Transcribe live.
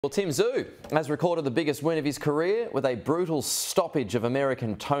Well, Tim Tszyu has recorded the biggest win of his career with a brutal stoppage of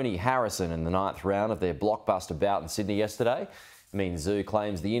American Tony Harrison in the 9th round of their blockbuster bout in Sydney yesterday. It means Tszyu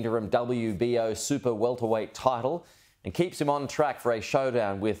claims the interim WBO super welterweight title and keeps him on track for a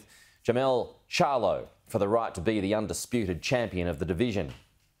showdown with Tim Tszyu for the right to be the undisputed champion of the division.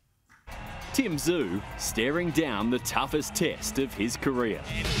 Tim Tszyu staring down the toughest test of his career.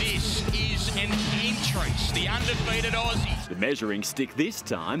 And this is an entrance, the undefeated Aussie. The measuring stick this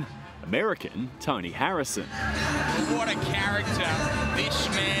time, American Tony Harrison. What a character this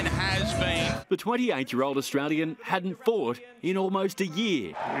man has been. The 28-year-old Australian hadn't fought in almost a year.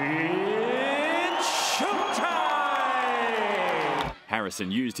 It's showtime!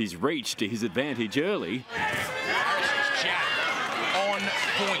 Harrison used his reach to his advantage early. Harrison's jab on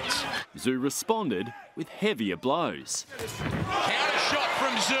point. Tszyu responded with heavier blows. Counter shot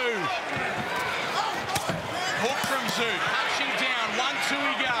from Tszyu. Hook from Tszyu. Punching down. 1-2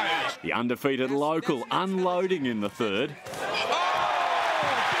 he goes. The undefeated local unloading in the third. Oh!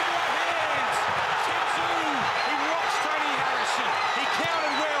 Big right hands. Tim Tszyu. He rocks Tony Harrison. He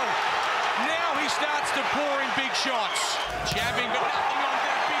countered well. Now he starts to pour in big shots. Jabbing, but nothing on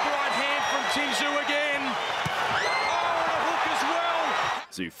that big right hand from Tim Tszyu again.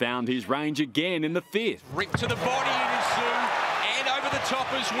 Tszyu found his range again in the 5th. Ripped to the body in his Tszyu, and over the top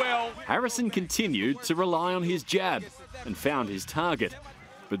as well. Harrison continued to rely on his jab and found his target,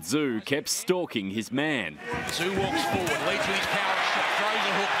 but Tszyu kept stalking his man. Tszyu walks forward, leads with his power shot, throws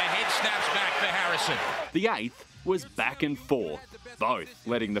a hook, the head snaps back for Harrison. The 8th was back and forth, both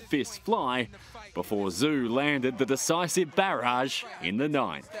letting the fists fly before Tszyu landed the decisive barrage in the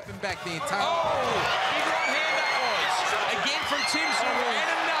 9th. Stepping back the entire... Oh, big right hand that was. Again from Tim Tszyu, and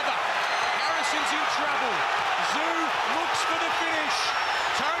another. Harrison's in trouble. Tszyu looks for the finish.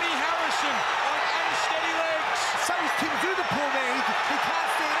 Tony Harrison on unsteady legs. So is Tim Tszyu, the poor man. He can't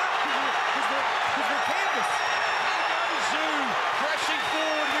stand up because the canvas. Here goes Tszyu, pressing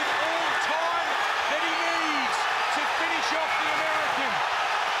forward with all time that he needs to finish off the American.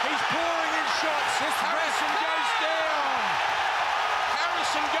 He's pouring in shots. Harrison goes down.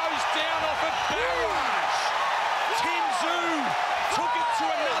 Harrison goes down off a barrage. Tim Tszyu took it to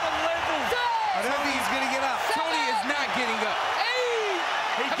another level. I don't think he's going to get up. Tony is not getting up.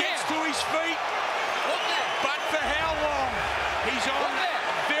 He gets to his feet, but for how long? He's on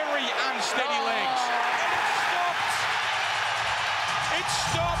very unsteady legs. It's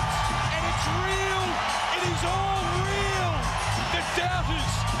stopped, and it's real. It is all real. The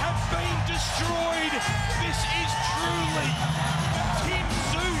doubters have been destroyed. This is truly the Tim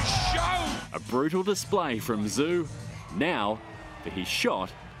Tszyu show. A brutal display from Tszyu, now for his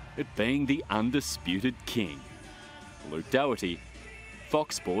shot at being the undisputed king. Luke Doherty,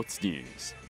 Fox Sports News.